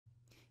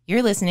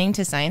You're listening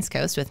to Science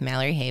Coast with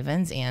Mallory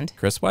Havens and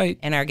Chris White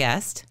and our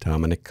guest,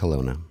 Dominic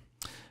Colonna.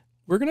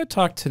 We're going to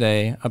talk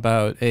today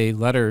about a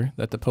letter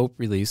that the Pope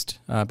released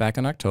back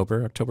in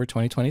October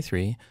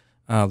 2023,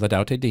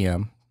 Laudate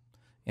Deum,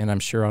 and I'm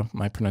sure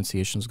my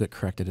pronunciations will get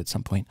corrected at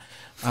some point.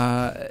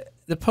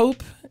 The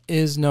Pope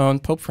is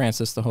known, Pope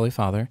Francis, the Holy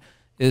Father,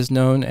 is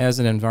known as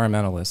an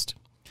environmentalist,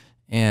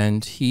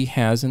 and he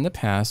has in the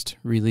past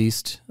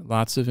released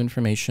lots of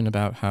information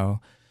about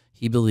how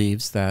he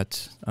believes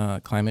that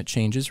climate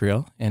change is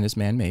real and is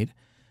man-made,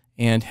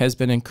 and has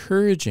been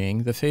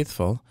encouraging the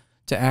faithful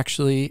to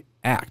actually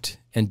act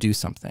and do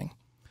something.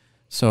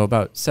 So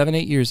about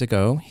 7-8 years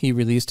ago, he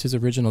released his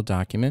original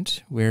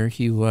document where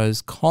he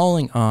was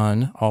calling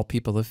on all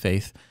people of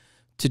faith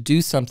to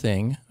do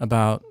something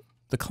about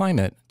the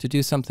climate, to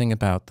do something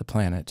about the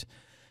planet.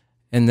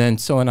 And then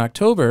so in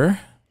October,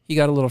 he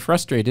got a little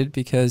frustrated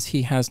because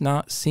he has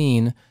not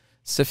seen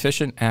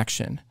sufficient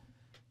action.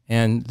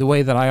 And the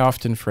way that I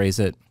often phrase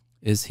it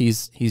is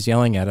he's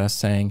yelling at us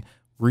saying,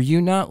 "Were you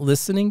not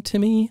listening to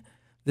me?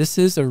 This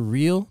is a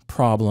real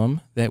problem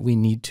that we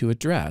need to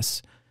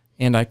address.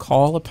 And I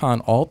call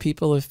upon all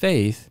people of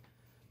faith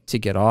to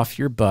get off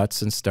your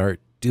butts and start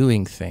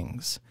doing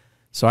things."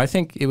 So I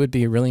think it would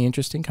be a really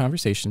interesting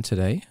conversation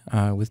today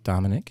with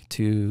Dominic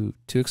to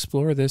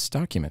explore this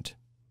document.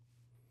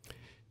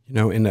 You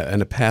know, in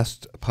a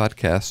past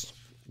podcast,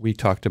 we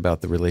talked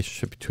about the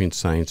relationship between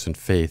science and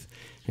faith,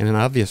 and an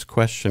obvious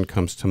question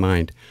comes to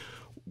mind.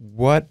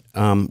 What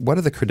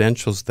are the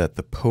credentials that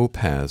the Pope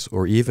has,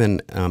 or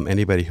even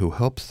anybody who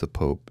helps the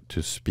Pope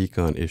to speak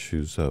on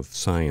issues of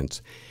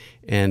science?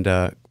 And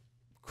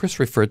Chris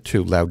referred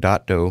to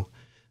Laudate Deum,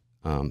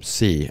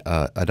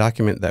 a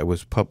document that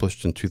was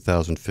published in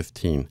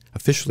 2015.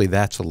 Officially,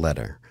 that's a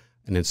letter,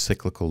 an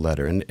encyclical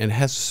letter, and it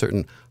has a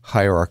certain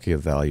hierarchy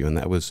of value, and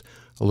that was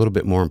a little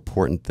bit more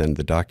important than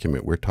the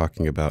document we're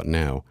talking about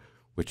now,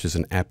 which is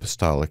an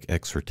apostolic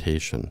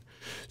exhortation.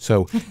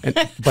 So,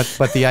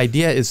 but the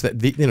idea is that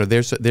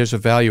there's a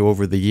value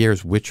over the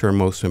years which are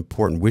most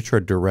important, which are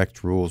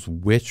direct rules,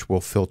 which will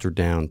filter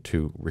down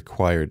to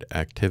required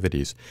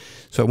activities.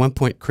 So at one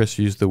point, Chris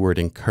used the word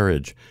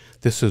encourage.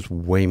 This is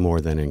way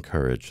more than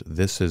encourage.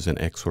 This is an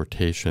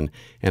exhortation,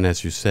 and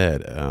as you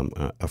said,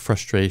 a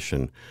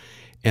frustration.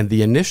 And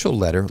the initial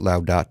letter,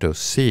 Laudato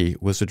Si,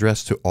 was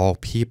addressed to all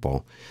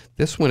people.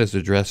 This one is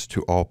addressed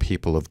to all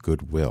people of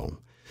goodwill,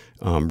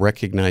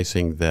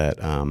 recognizing that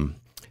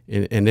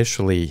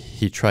initially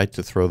he tried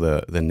to throw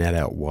the net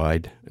out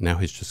wide. Now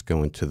he's just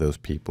going to those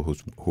people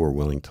who are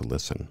willing to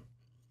listen.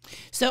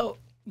 So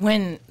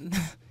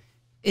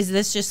is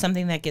this just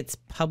something that gets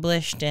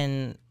published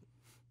in,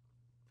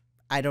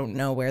 I don't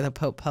know where the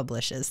Pope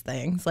publishes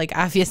things. Like,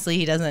 obviously,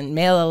 he doesn't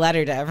mail a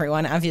letter to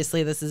everyone.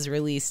 Obviously, this is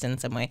released in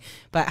some way.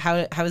 But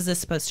how is this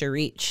supposed to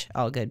reach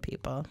all good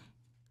people?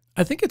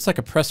 I think it's like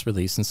a press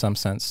release in some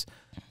sense.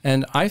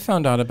 And I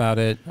found out about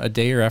it a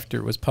day or after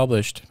it was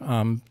published,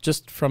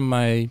 just from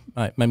my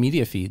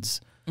media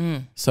feeds.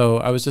 So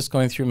I was just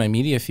going through my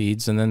media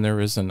feeds, and then there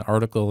was an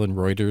article in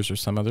Reuters or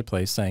some other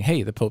place saying,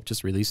 "Hey, the Pope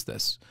just released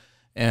this."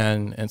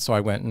 And so I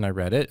went and I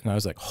read it, and I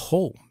was like,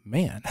 "Oh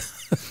man!"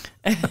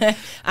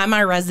 I'm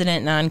our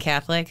resident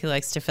non-Catholic who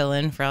likes to fill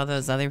in for all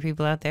those other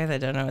people out there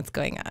that don't know what's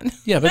going on.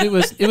 Yeah, but it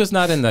was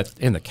not in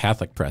the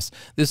Catholic press.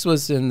 This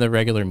was in the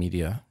regular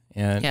media,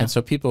 and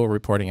so people were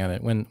reporting on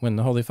it. When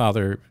the Holy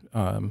Father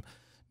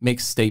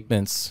makes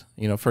statements,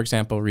 for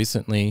example,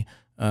 recently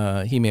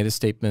he made a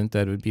statement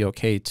that it would be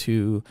okay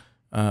to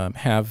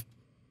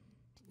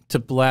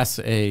bless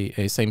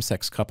a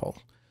same-sex couple.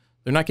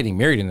 They're not getting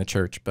married in the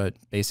church, but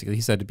basically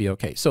he said to be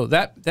okay. So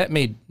that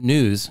made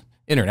news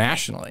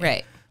internationally,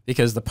 right?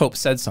 Because the Pope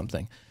said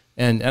something.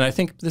 And I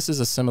think this is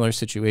a similar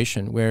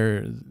situation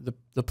where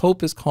the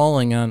Pope is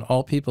calling on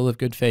all people of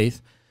good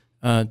faith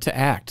to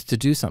act, to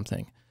do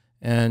something.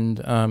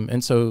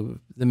 And so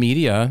the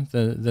media,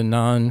 the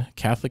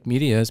non-Catholic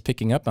media is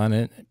picking up on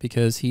it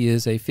because he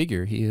is a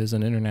figure. He is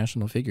an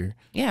international figure.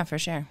 Yeah, for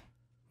sure.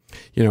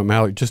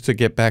 Mallory, just to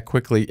get back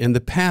quickly, in the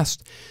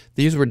past,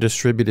 these were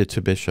distributed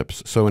to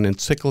bishops. So an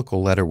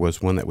encyclical letter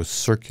was one that was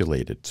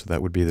circulated, so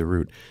that would be the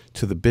root,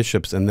 to the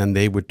bishops, and then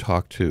they would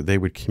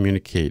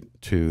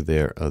communicate to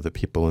the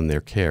people in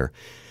their care.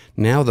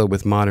 Now, though,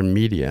 with modern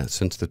media,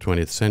 since the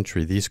 20th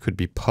century, these could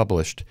be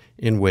published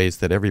in ways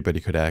that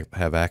everybody could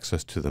have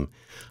access to them.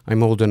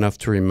 I'm old enough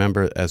to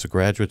remember, as a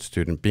graduate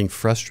student, being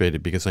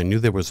frustrated because I knew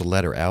there was a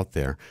letter out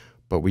there,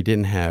 but we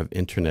didn't have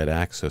internet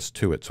access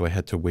to it, so I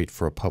had to wait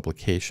for a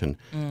publication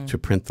to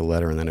print the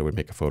letter, and then I would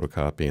make a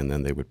photocopy, and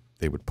then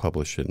they would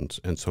publish it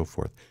and so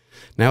forth.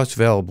 Now it's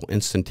available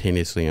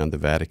instantaneously on the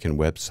Vatican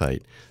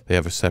website. They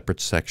have a separate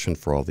section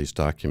for all these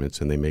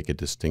documents, and they make a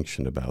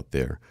distinction about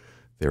their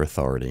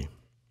authority.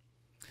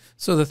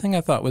 So the thing I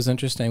thought was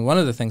interesting, one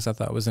of the things I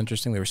thought was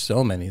interesting, there were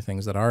so many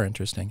things that are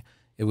interesting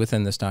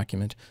within this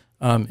document,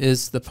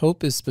 is the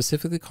Pope is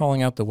specifically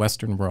calling out the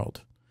Western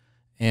world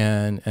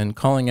and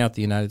calling out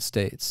the United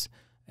States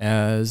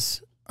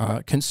as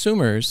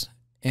consumers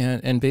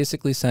and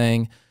basically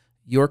saying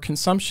your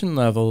consumption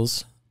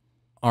levels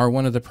are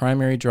one of the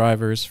primary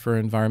drivers for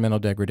environmental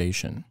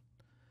degradation.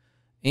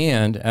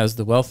 And as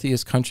the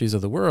wealthiest countries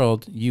of the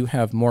world, you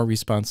have more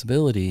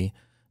responsibility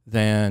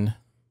than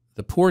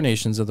the poor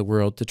nations of the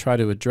world to try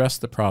to address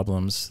the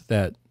problems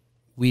that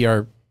we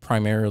are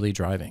primarily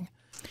driving.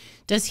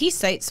 Does he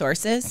cite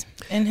sources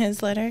in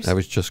his letters? I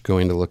was just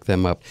going to look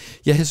them up.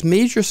 Yeah, his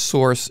major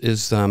source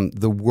is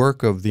the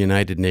work of the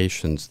United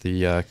Nations,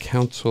 the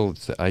Council,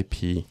 it's the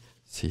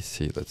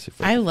IPCC. Let's see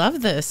if I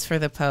love this for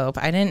the Pope.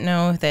 I didn't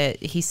know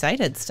that he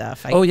cited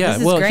stuff. Oh, yeah. This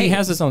is Well, great. he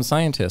has his own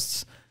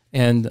scientists.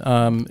 And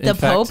the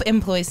Pope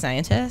employs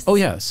scientists? Oh,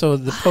 yeah. So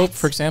the Pope,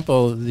 for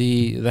example,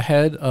 the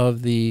head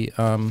of the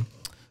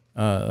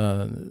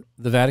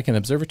Vatican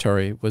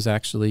Observatory was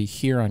actually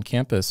here on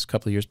campus a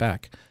couple of years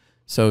back.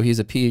 So he's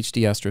a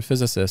PhD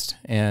astrophysicist,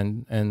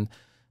 and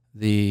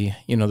the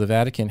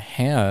Vatican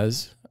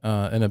has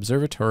an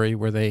observatory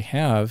where they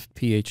have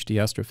PhD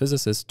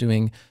astrophysicists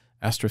doing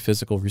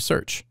astrophysical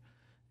research.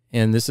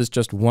 And this is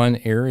just one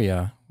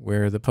area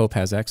where the Pope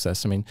has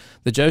access. I mean,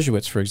 the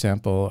Jesuits, for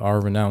example, are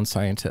renowned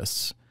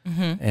scientists.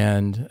 Mm-hmm.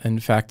 And in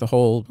fact, the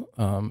whole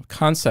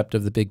concept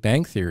of the Big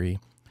Bang Theory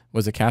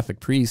was a Catholic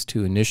priest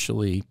who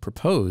initially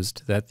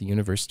proposed that the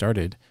universe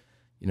started,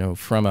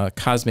 from a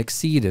cosmic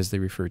seed, as they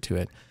refer to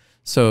it.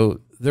 So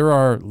there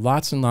are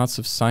lots and lots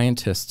of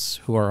scientists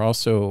who are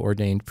also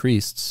ordained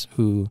priests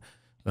who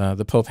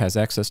the Pope has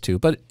access to,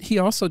 but he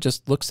also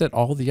just looks at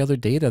all the other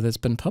data that's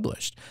been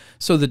published.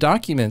 So the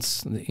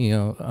documents,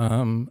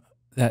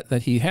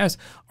 that he has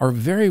are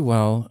very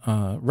well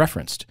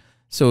referenced.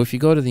 So if you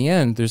go to the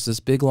end, there's this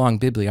big long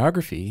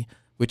bibliography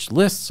which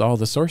lists all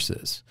the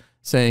sources,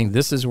 saying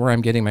this is where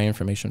I'm getting my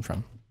information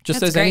from, just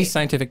That's as any great.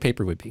 scientific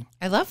paper would be.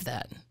 I love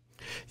that.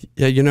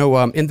 Yeah,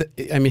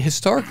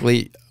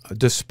 historically,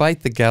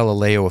 despite the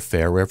Galileo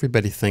affair, where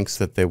everybody thinks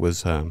that there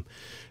was, and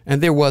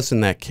there was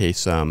in that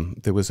case,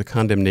 there was a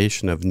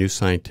condemnation of new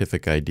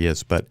scientific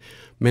ideas, but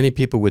many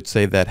people would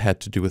say that had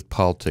to do with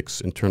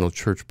politics, internal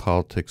church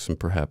politics, and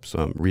perhaps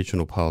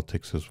regional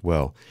politics as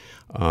well.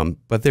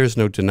 But there's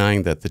no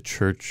denying that the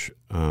church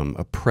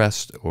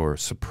oppressed or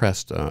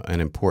suppressed an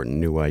important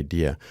new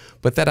idea.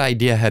 But that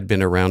idea had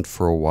been around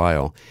for a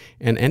while.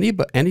 And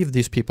any of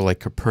these people like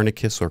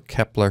Copernicus or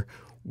Kepler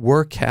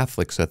were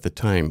Catholics at the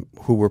time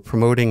who were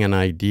promoting an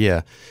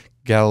idea,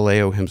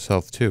 Galileo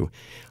himself too.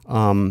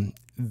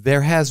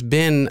 There has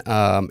been,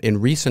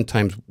 in recent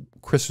times,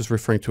 Chris was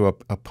referring to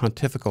a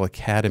Pontifical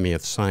Academy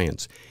of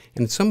Science.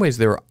 In some ways,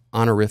 they're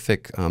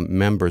honorific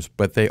members,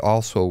 but they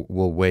also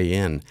will weigh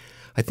in.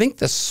 I think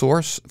the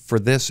source for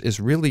this is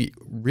really,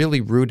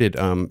 really rooted.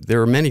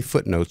 There are many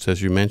footnotes,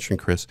 as you mentioned,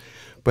 Chris,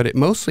 but it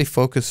mostly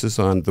focuses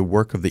on the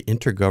work of the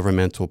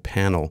Intergovernmental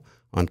Panel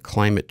on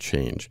Climate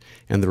Change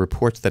and the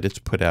reports that it's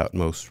put out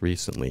most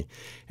recently.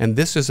 And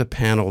this is a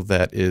panel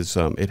that is,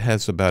 it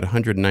has about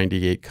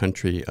 198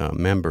 country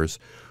members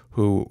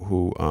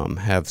who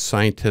have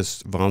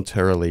scientists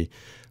voluntarily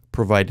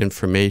provide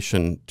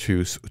information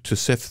to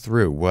sift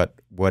through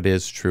what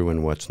is true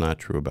and what's not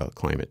true about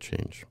climate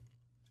change.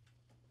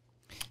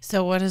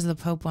 So what does the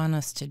Pope want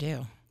us to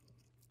do?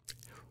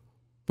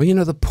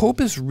 Well, the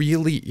Pope is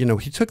really,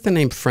 he took the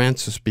name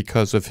Francis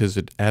because of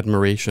his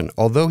admiration,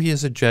 although he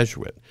is a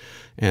Jesuit,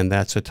 and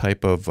that's a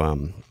type of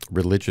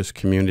religious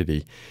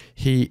community.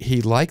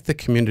 He liked the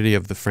community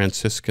of the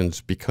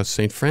Franciscans because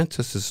St.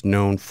 Francis is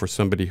known for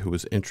somebody who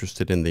was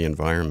interested in the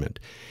environment.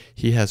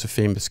 He has a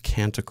famous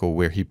canticle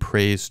where he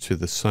prays to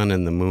the sun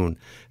and the moon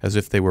as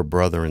if they were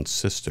brother and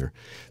sister.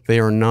 They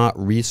are not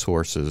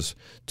resources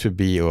to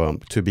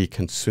be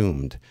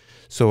consumed.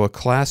 So a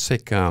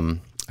classic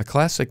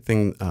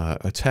thing,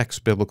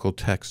 biblical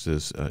text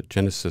is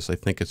Genesis, I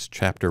think it's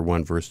chapter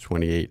 1, verse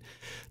 28,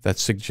 that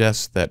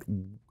suggests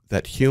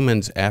that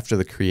humans after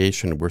the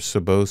creation were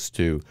supposed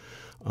to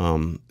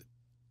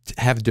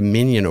have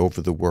dominion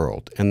over the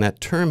world. And that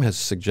term has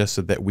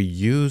suggested that we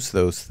use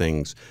those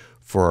things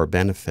for our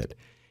benefit.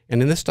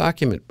 And in this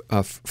document,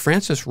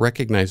 Francis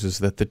recognizes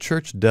that the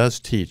church does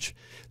teach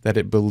that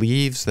it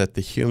believes that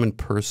the human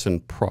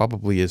person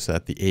probably is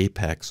at the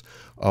apex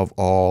of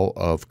all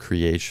of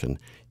creation.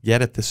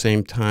 Yet at the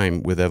same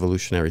time, with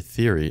evolutionary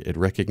theory, it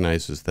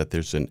recognizes that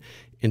there's an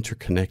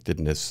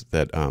interconnectedness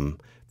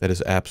that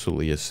is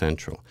absolutely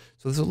essential.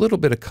 So there's a little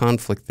bit of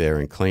conflict there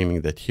in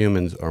claiming that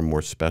humans are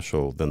more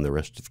special than the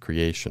rest of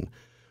creation.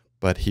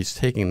 But he's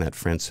taking that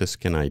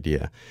Franciscan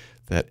idea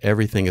that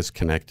everything is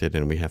connected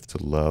and we have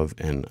to love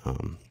and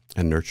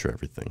nurture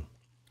everything.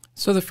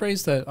 So the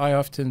phrase that I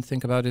often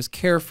think about is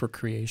care for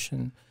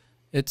creation.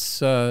 It's,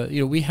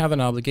 we have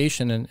an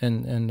obligation,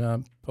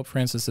 and Pope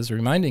Francis is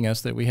reminding us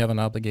that we have an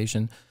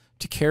obligation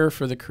to care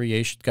for the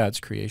creation,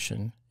 God's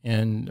creation,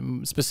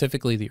 and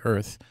specifically the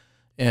earth,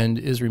 and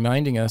is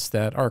reminding us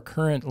that our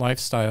current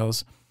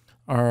lifestyles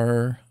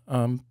are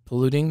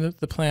polluting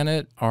the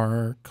planet,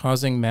 are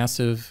causing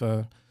massive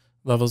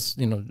levels,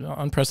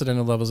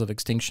 unprecedented levels of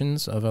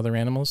extinctions of other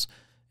animals,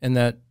 and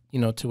that,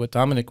 to what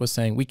Dominic was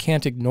saying, we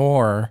can't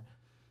ignore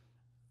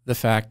the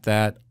fact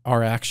that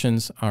our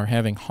actions are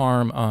having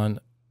harm on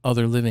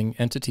other living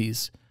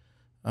entities.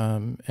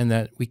 and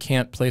that we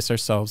can't place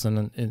ourselves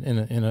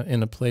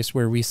in a place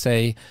where we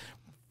say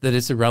that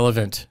it's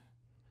irrelevant.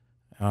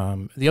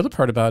 The other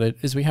part about it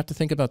is we have to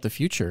think about the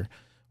future.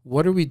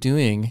 What are we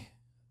doing,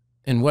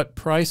 and what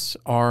price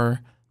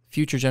are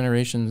future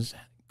generations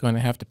going to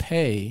have to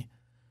pay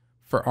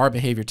for our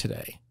behavior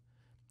today?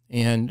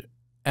 And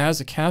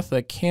as a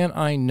Catholic, can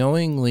I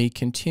knowingly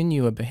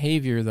continue a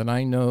behavior that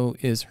I know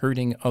is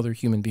hurting other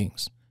human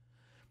beings?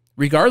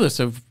 Regardless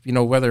of,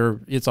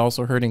 whether it's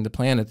also hurting the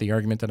planet, the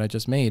argument that I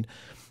just made.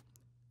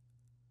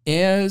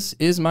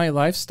 Is my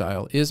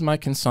lifestyle, is my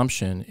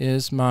consumption,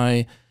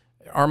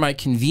 are my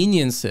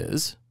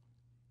conveniences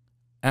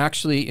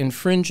actually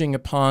infringing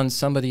upon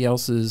somebody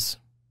else's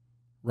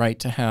right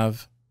to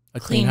have a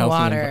clean healthy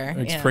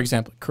water, for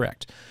example?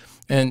 Correct.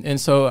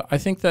 And so I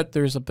think that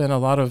there's been a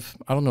lot of,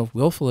 I don't know if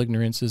willful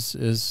ignorance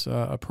is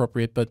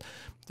appropriate, but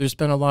there's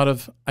been a lot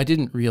of, I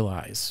didn't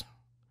realize.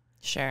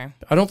 Sure.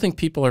 I don't think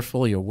people are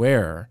fully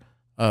aware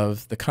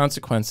of the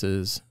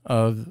consequences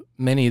of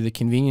many of the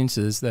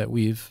conveniences that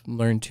we've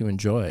learned to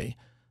enjoy,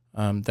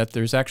 that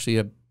there's actually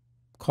a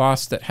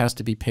cost that has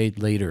to be paid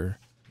later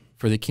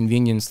for the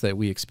convenience that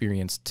we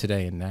experience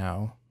today and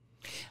now.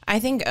 I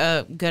think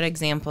a good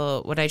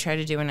example, what I try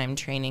to do when I'm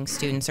training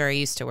students, or I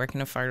used to work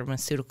in a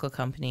pharmaceutical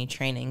company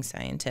training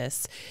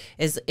scientists,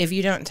 is if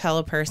you don't tell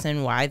a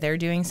person why they're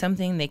doing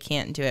something, they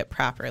can't do it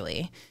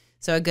properly.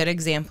 So a good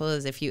example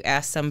is if you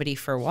ask somebody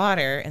for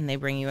water and they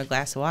bring you a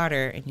glass of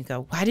water and you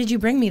go, "Why did you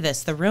bring me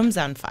this? The room's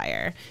on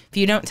fire." If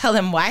you don't tell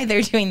them why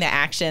they're doing the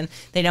action,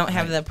 they don't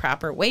have the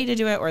proper way to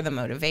do it or the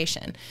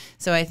motivation.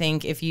 So I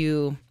think if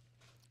you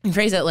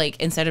phrase it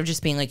like, instead of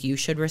just being like, you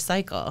should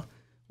recycle,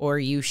 or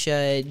you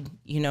should,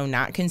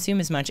 not consume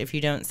as much, if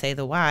you don't say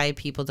the why,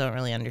 people don't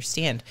really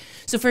understand.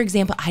 So for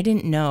example, I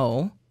didn't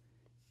know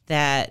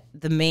that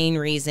the main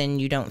reason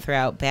you don't throw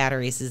out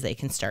batteries is they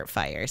can start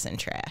fires and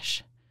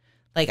trash.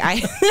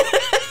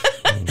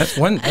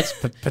 That's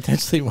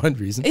potentially one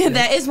reason. Yeah.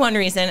 That is one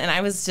reason. And I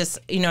was just,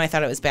 I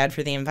thought it was bad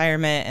for the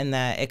environment and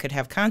that it could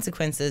have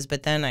consequences.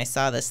 But then I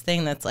saw this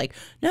thing that's like,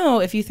 no,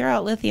 if you throw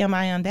out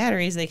lithium-ion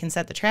batteries, they can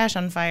set the trash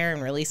on fire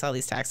and release all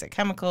these toxic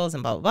chemicals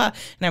and blah, blah, blah.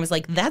 And I was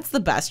like, that's the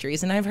best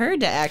reason I've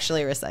heard to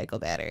actually recycle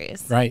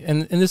batteries. Right.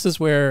 And this is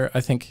where I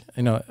think,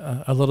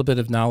 a little bit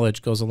of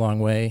knowledge goes a long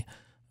way.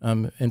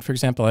 And for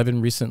example, I've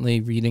been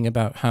recently reading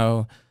about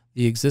how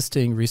the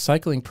existing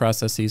recycling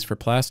processes for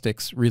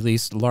plastics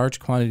release large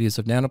quantities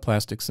of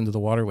nanoplastics into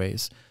the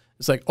waterways.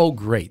 It's like, oh,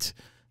 great.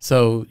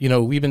 So,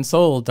 we've been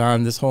sold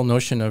on this whole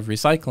notion of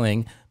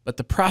recycling, but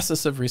the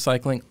process of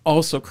recycling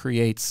also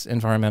creates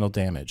environmental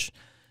damage.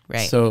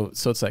 Right. So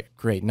it's like,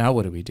 great, now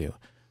what do we do?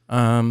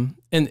 And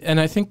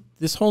I think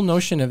this whole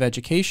notion of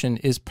education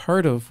is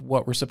part of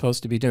what we're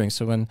supposed to be doing.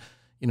 So when,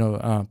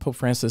 Pope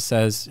Francis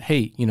says,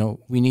 hey,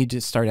 we need to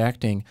start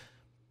acting,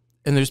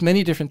 and there's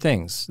many different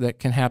things that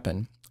can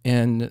happen.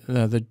 And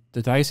the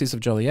Diocese of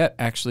Joliet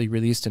actually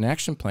released an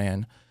action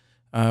plan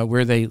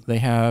where they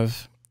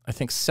have, I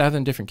think,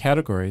 7 different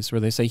categories, where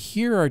they say,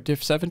 here are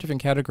 7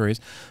 different categories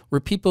where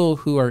people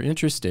who are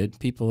interested,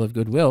 people of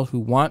goodwill, who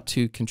want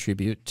to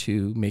contribute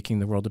to making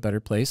the world a better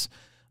place,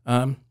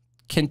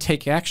 can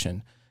take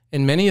action.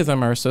 And many of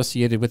them are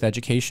associated with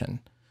education,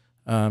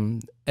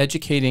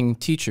 educating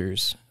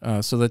teachers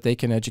so that they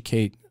can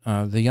educate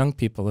the young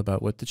people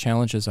about what the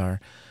challenges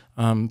are.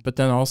 But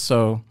then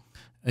also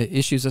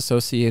issues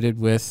associated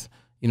with,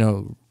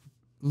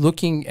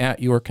 looking at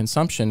your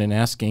consumption and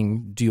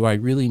asking, do I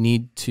really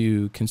need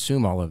to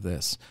consume all of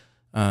this?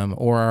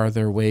 Or are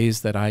there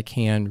ways that I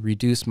can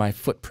reduce my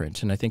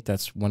footprint? And I think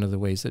that's one of the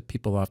ways that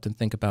people often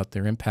think about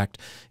their impact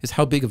is,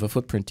 how big of a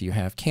footprint do you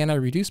have? Can I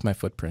reduce my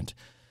footprint?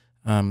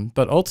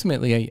 But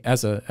ultimately,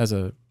 as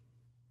a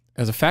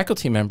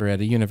faculty member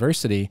at a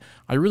university,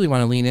 I really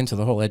want to lean into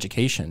the whole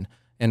education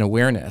and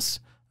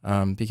awareness.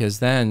 Because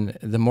then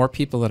the more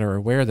people that are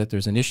aware that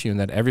there's an issue and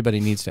that everybody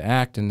needs to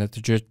act, and that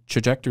the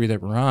trajectory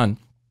that we're on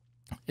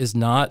is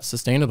not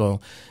sustainable,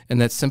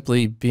 and that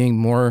simply being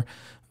more,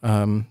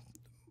 more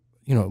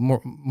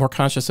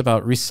conscious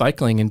about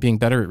recycling and being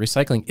better at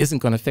recycling isn't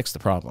going to fix the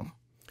problem.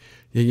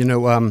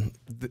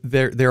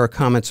 There are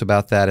comments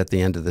about that at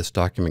the end of this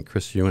document.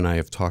 Chris, you and I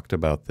have talked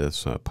about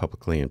this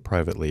publicly and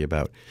privately,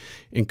 about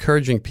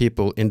encouraging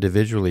people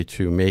individually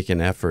to make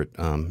an effort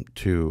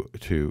to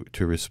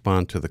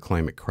respond to the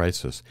climate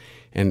crisis.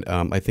 And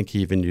I think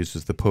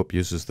the Pope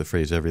uses the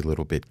phrase, every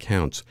little bit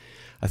counts.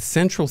 A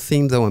central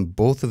theme, though, in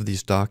both of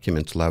these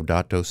documents,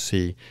 Laudato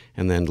Si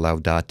and then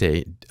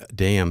Laudate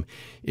Deum,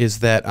 is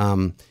that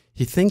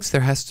he thinks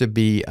there has to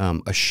be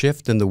a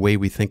shift in the way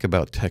we think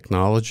about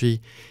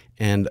technology.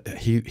 And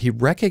he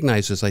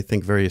recognizes, I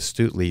think, very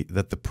astutely,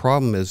 that the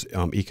problem is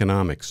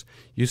economics.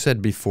 You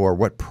said before,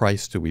 what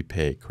price do we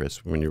pay,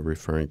 Chris, when you're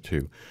referring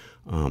to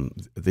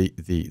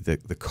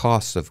the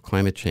costs of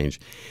climate change?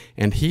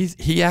 And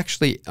he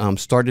actually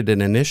started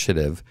an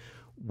initiative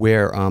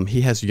where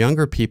he has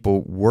younger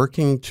people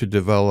working to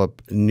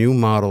develop new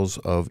models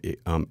of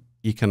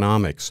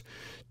economics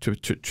to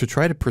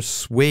try to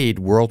persuade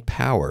world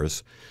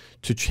powers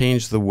to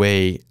change the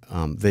way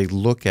they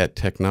look at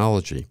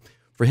technology.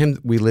 For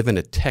him, we live in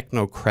a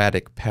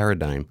technocratic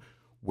paradigm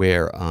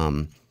where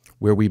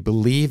we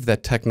believe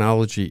that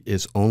technology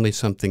is only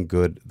something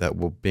good that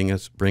will bring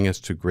us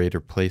to greater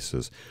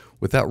places,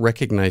 without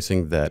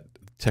recognizing that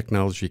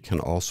technology can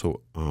also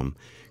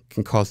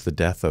can cause the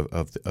death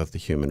of the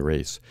human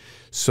race.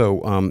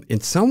 So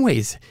in some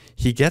ways,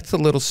 he gets a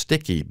little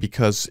sticky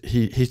because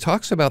he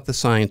talks about the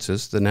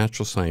sciences, the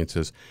natural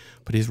sciences,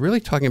 but he's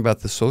really talking about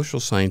the social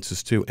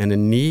sciences too, and a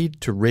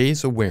need to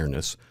raise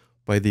awareness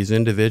by these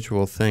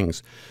individual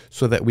things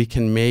so that we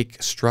can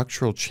make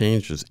structural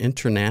changes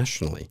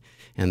internationally.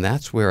 And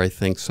that's where I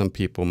think some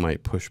people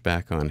might push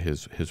back on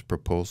his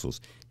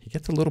proposals. He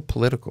gets a little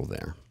political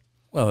there.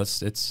 Well,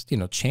 it's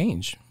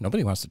change.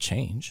 Nobody wants to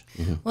change.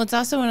 Mm-hmm. Well, it's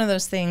also one of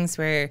those things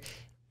where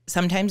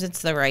sometimes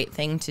it's the right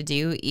thing to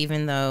do,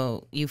 even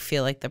though you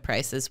feel like the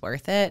price is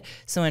worth it.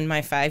 So when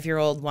my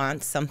 5-year-old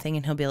wants something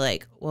and he'll be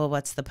like, well,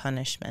 what's the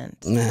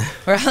punishment?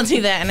 Or I'll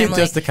do that. And I'm Just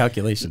like, the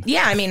calculation.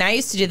 yeah, I mean, I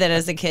used to do that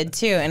as a kid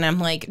too. And I'm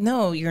like,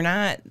 no, you're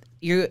not.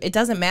 It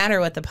doesn't matter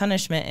what the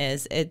punishment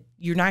is.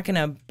 You're not going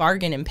to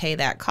bargain and pay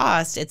that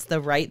cost. It's the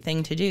right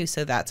thing to do.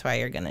 So that's why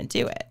you're going to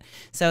do it.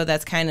 So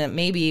that's kind of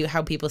maybe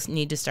how people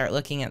need to start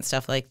looking at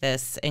stuff like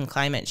this in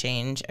climate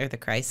change or the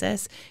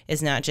crisis,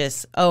 is not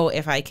just, oh,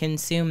 if I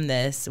consume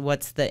this,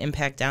 what's the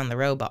impact down the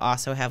road, but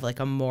also have like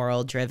a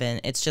moral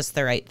driven, it's just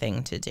the right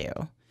thing to do.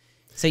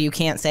 So you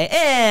can't say,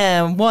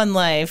 one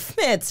life,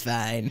 it's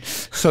fine.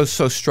 So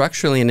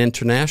structurally and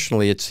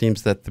internationally, it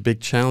seems that the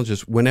big challenge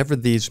is whenever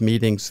these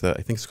meetings, I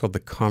think it's called the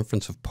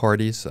Conference of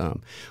Parties,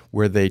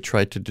 where they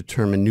try to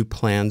determine new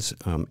plans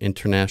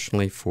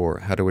internationally for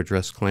how to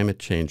address climate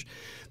change,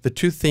 the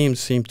two themes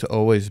seem to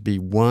always be,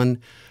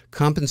 one,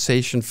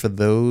 compensation for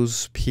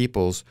those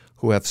peoples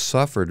who have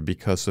suffered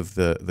because of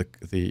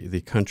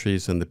the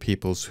countries and the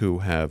peoples who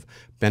have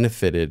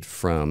benefited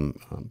from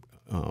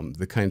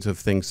the kinds of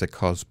things that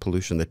cause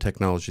pollution, the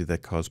technology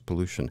that cause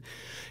pollution.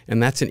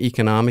 And that's an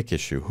economic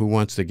issue. Who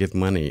wants to give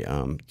money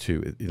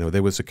to,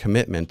 there was a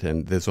commitment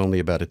and there's only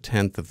about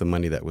 1/10 of the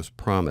money that was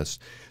promised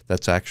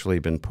that's actually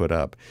been put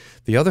up.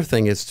 The other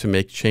thing is to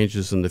make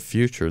changes in the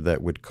future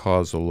that would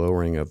cause a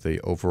lowering of the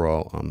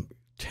overall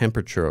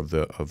temperature of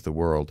the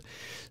world.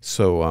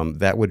 So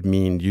that would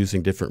mean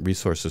using different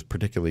resources,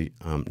 particularly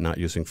not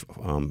using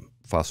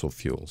fossil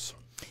fuels.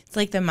 It's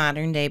like the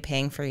modern day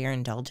paying for your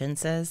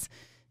indulgences.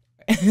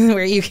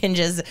 Where you can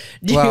just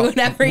do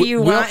whatever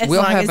you want as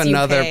we'll long have as you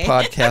another pay.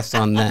 podcast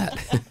on that.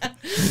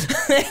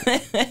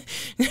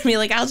 Be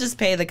like, I'll just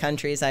pay the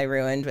countries I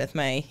ruined with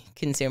my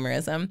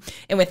consumerism.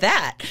 And with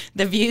that,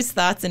 the views,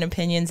 thoughts, and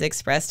opinions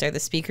expressed are the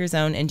speaker's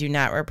own and do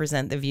not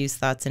represent the views,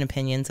 thoughts, and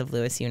opinions of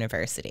Lewis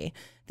University.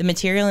 The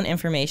material and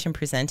information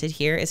presented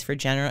here is for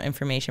general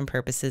information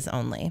purposes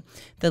only.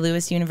 The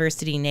Lewis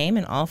University name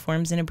and all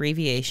forms and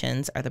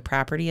abbreviations are the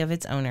property of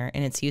its owner,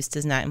 and its use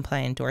does not imply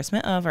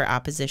endorsement of or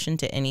opposition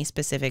to any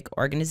specific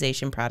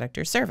organization, product,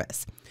 or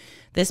service.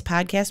 This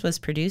podcast was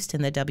produced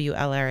in the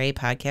WLRA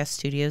podcast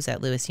studios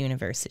at Lewis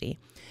University.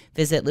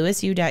 Visit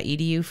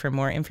lewisu.edu for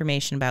more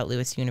information about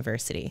Lewis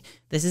University.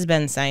 This has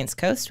been Science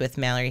Coast with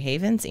Mallory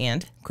Havens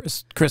and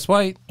Chris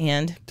White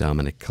and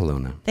Dominic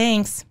Colonna.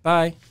 Thanks.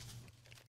 Bye.